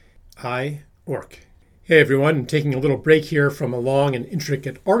I, Orc. Hey everyone, I'm taking a little break here from a long and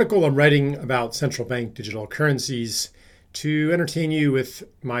intricate article I'm writing about central bank digital currencies to entertain you with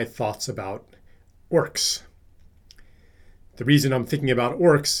my thoughts about orcs. The reason I'm thinking about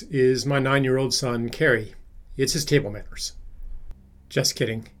orcs is my 9-year-old son, Kerry. It's his table manners. Just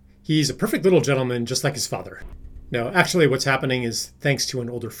kidding. He's a perfect little gentleman just like his father. No, actually what's happening is, thanks to an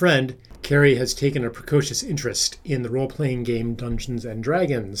older friend, Kerry has taken a precocious interest in the role-playing game Dungeons &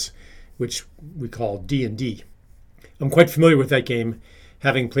 Dragons, which we call D&D. I'm quite familiar with that game,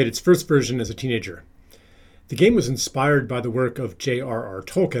 having played its first version as a teenager. The game was inspired by the work of J.R.R.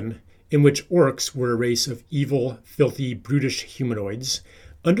 Tolkien, in which orcs were a race of evil, filthy, brutish humanoids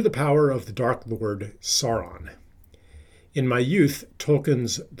under the power of the Dark Lord Sauron. In my youth,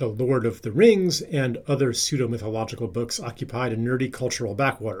 Tolkien's The Lord of the Rings and other pseudo-mythological books occupied a nerdy cultural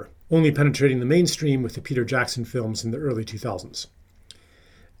backwater, only penetrating the mainstream with the Peter Jackson films in the early 2000s.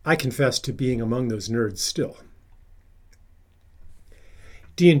 I confess to being among those nerds still.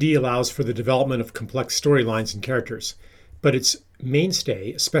 D&D allows for the development of complex storylines and characters, but its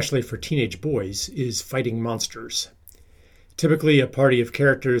mainstay, especially for teenage boys, is fighting monsters. Typically, a party of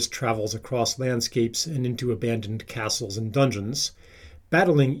characters travels across landscapes and into abandoned castles and dungeons,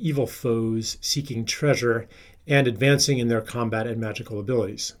 battling evil foes, seeking treasure, and advancing in their combat and magical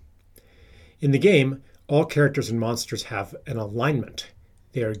abilities. In the game, all characters and monsters have an alignment.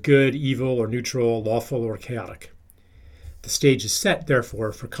 They are good, evil, or neutral, lawful, or chaotic. The stage is set,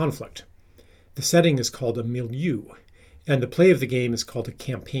 therefore, for conflict. The setting is called a milieu, and the play of the game is called a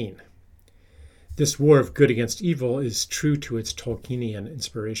campaign. This war of good against evil is true to its Tolkienian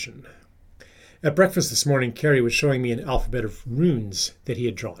inspiration. At breakfast this morning, Kerry was showing me an alphabet of runes that he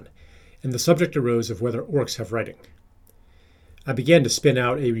had drawn, and the subject arose of whether orcs have writing. I began to spin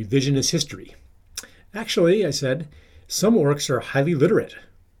out a revisionist history. Actually, I said, some orcs are highly literate.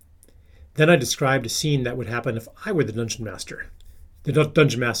 Then I described a scene that would happen if I were the dungeon master. The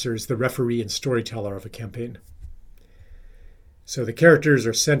dungeon master is the referee and storyteller of a campaign. So the characters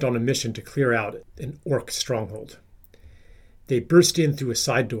are sent on a mission to clear out an orc stronghold. They burst in through a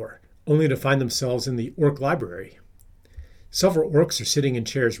side door, only to find themselves in the orc library. Several orcs are sitting in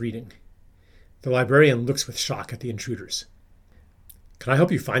chairs reading. The librarian looks with shock at the intruders. "Can I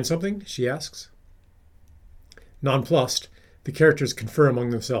help you find something?" she asks. Nonplussed, the characters confer among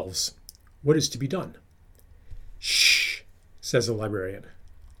themselves. What is to be done? "Shh," says the librarian.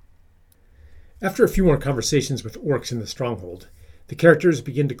 After a few more conversations with orcs in the stronghold, the characters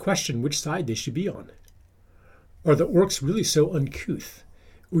begin to question which side they should be on. Are the orcs really so uncouth,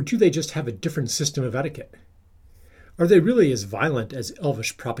 or do they just have a different system of etiquette? Are they really as violent as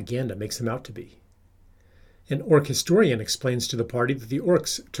elvish propaganda makes them out to be? An orc historian explains to the party that the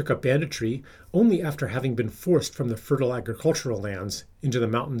orcs took up banditry only after having been forced from the fertile agricultural lands into the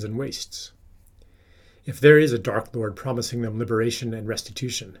mountains and wastes. If there is a Dark Lord promising them liberation and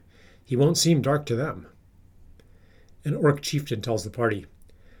restitution, he won't seem dark to them. An orc chieftain tells the party,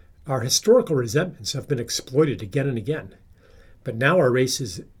 "Our historical resentments have been exploited again and again, but now our race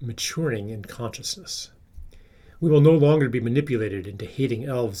is maturing in consciousness. We will no longer be manipulated into hating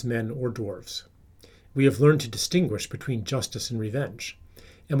elves, men, or dwarves. We have learned to distinguish between justice and revenge,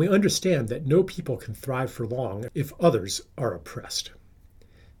 and we understand that no people can thrive for long if others are oppressed.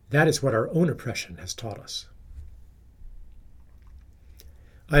 That is what our own oppression has taught us."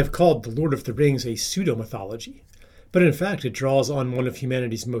 I have called The Lord of the Rings a pseudo-mythology, but in fact it draws on one of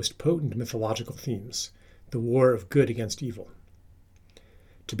humanity's most potent mythological themes, the war of good against evil.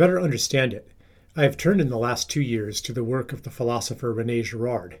 To better understand it, I have turned in the last 2 years to the work of the philosopher René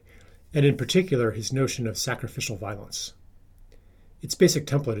Girard, and in particular his notion of sacrificial violence. Its basic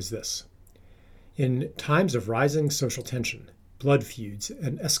template is this. In times of rising social tension, blood feuds,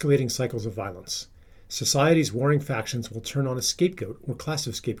 and escalating cycles of violence, society's warring factions will turn on a scapegoat or class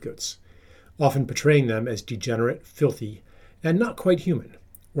of scapegoats, often portraying them as degenerate, filthy, and not quite human,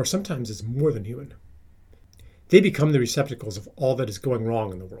 or sometimes as more than human. They become the receptacles of all that is going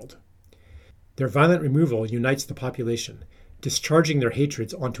wrong in the world. Their violent removal unites the population, discharging their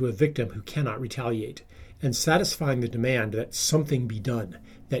hatreds onto a victim who cannot retaliate, and satisfying the demand that something be done,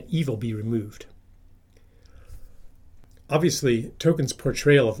 that evil be removed. Obviously, Tolkien's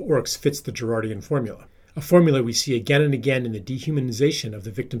portrayal of orcs fits the Girardian formula, a formula we see again and again in the dehumanization of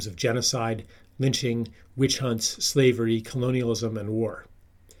the victims of genocide, lynching, witch hunts, slavery, colonialism, and war.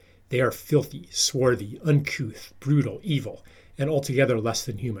 They are filthy, swarthy, uncouth, brutal, evil, and altogether less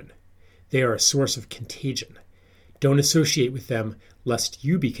than human. They are a source of contagion. Don't associate with them, lest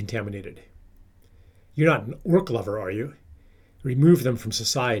you be contaminated. You're not an orc lover, are you? Remove them from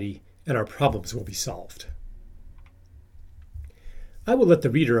society, and our problems will be solved. I will let the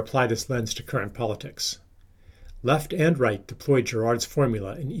reader apply this lens to current politics. Left and right deployed Girard's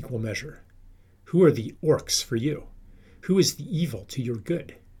formula in equal measure. Who are the orcs for you? Who is the evil to your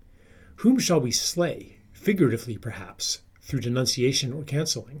good? Whom shall we slay, figuratively perhaps, through denunciation or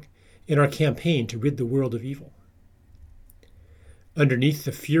canceling, in our campaign to rid the world of evil? Underneath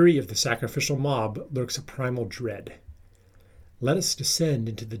the fury of the sacrificial mob lurks a primal dread. Let us descend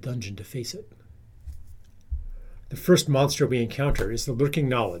into the dungeon to face it. The first monster we encounter is the lurking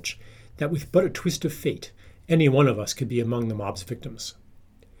knowledge that with but a twist of fate, any one of us could be among the mob's victims.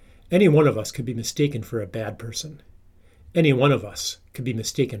 Any one of us could be mistaken for a bad person. Any one of us could be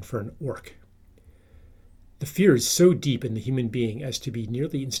mistaken for an orc. The fear is so deep in the human being as to be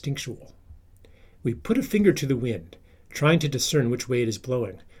nearly instinctual. We put a finger to the wind, trying to discern which way it is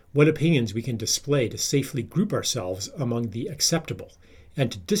blowing, what opinions we can display to safely group ourselves among the acceptable, and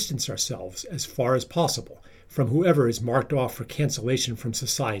to distance ourselves as far as possible from whoever is marked off for cancellation from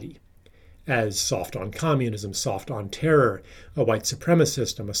society, as soft on communism, soft on terror, a white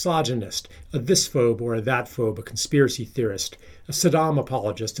supremacist, a misogynist, a this-phobe or a that-phobe, a conspiracy theorist, a Saddam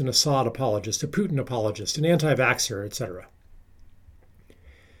apologist, an Assad apologist, a Putin apologist, an anti-vaxxer, etc.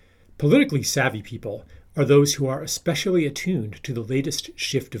 Politically savvy people are those who are especially attuned to the latest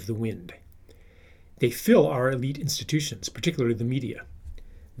shift of the wind. They fill our elite institutions, particularly the media.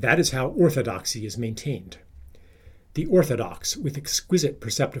 That is how orthodoxy is maintained. The orthodox, with exquisite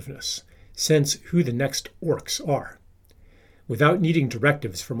perceptiveness, sense who the next orcs are. Without needing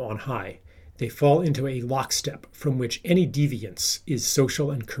directives from on high, they fall into a lockstep from which any deviance is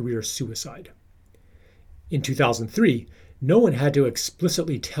social and career suicide. In 2003, no one had to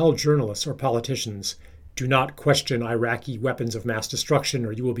explicitly tell journalists or politicians, "Do not question Iraqi weapons of mass destruction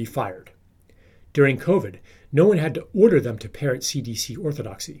or you will be fired." During COVID, no one had to order them to parrot CDC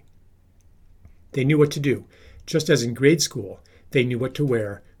orthodoxy. They knew what to do, just as in grade school, they knew what to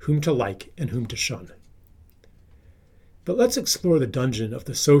wear, whom to like, and whom to shun. But let's explore the dungeon of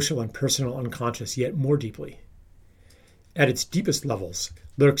the social and personal unconscious yet more deeply. At its deepest levels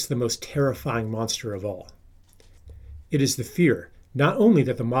lurks the most terrifying monster of all. It is the fear not only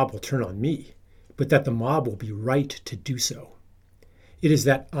that the mob will turn on me, but that the mob will be right to do so. It is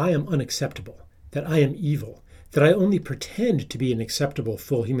that I am unacceptable, that I am evil, that I only pretend to be an acceptable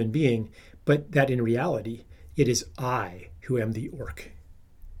full human being, but that in reality, it is I who am the orc.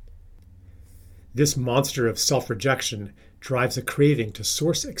 This monster of self-rejection drives a craving to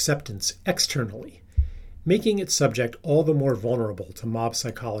source acceptance externally, making its subject all the more vulnerable to mob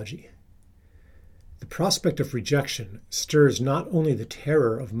psychology. The prospect of rejection stirs not only the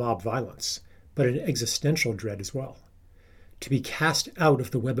terror of mob violence, but an existential dread as well. To be cast out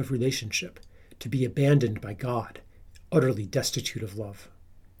of the web of relationship, to be abandoned by God, utterly destitute of love.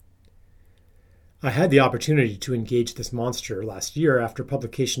 I had the opportunity to engage this monster last year after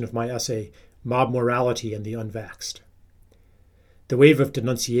publication of my essay, Mob Morality and the Unvaxxed. The wave of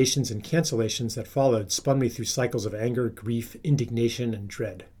denunciations and cancellations that followed spun me through cycles of anger, grief, indignation, and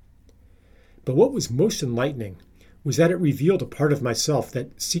dread. But what was most enlightening was that it revealed a part of myself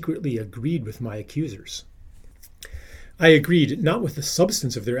that secretly agreed with my accusers. I agreed not with the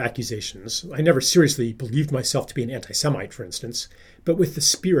substance of their accusations. I never seriously believed myself to be an anti-Semite, for instance, but with the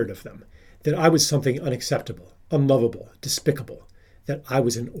spirit of them, that I was something unacceptable, unlovable, despicable, that I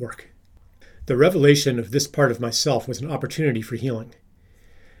was an orc. The revelation of this part of myself was an opportunity for healing.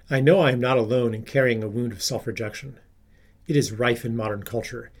 I know I am not alone in carrying a wound of self-rejection. It is rife in modern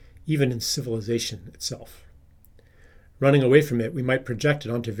culture, even in civilization itself. Running away from it, we might project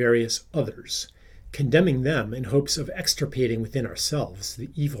it onto various others, condemning them in hopes of extirpating within ourselves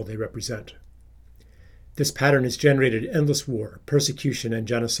the evil they represent. This pattern has generated endless war, persecution, and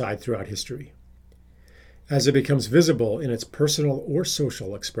genocide throughout history. As it becomes visible in its personal or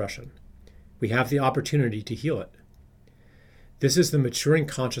social expression, we have the opportunity to heal it. This is the maturing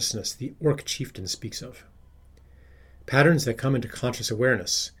consciousness the orc chieftain speaks of. Patterns that come into conscious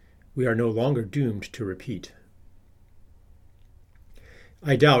awareness, we are no longer doomed to repeat.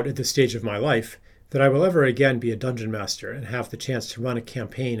 I doubt at this stage of my life that I will ever again be a dungeon master and have the chance to run a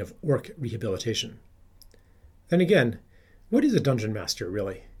campaign of orc rehabilitation. Then again, what is a dungeon master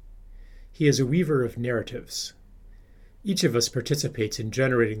really? He is a weaver of narratives. Each of us participates in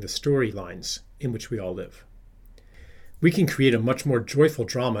generating the storylines in which we all live. We can create a much more joyful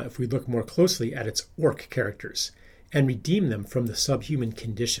drama if we look more closely at its orc characters and redeem them from the subhuman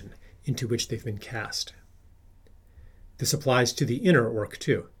condition into which they've been cast. This applies to the inner orc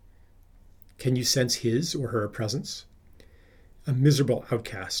too. Can you sense his or her presence? A miserable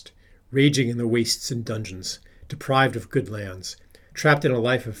outcast, raging in the wastes and dungeons, deprived of good lands, trapped in a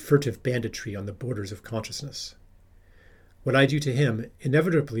life of furtive banditry on the borders of consciousness. What I do to him,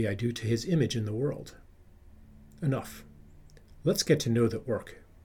 inevitably I do to his image in the world. Enough. Let's get to know the orc.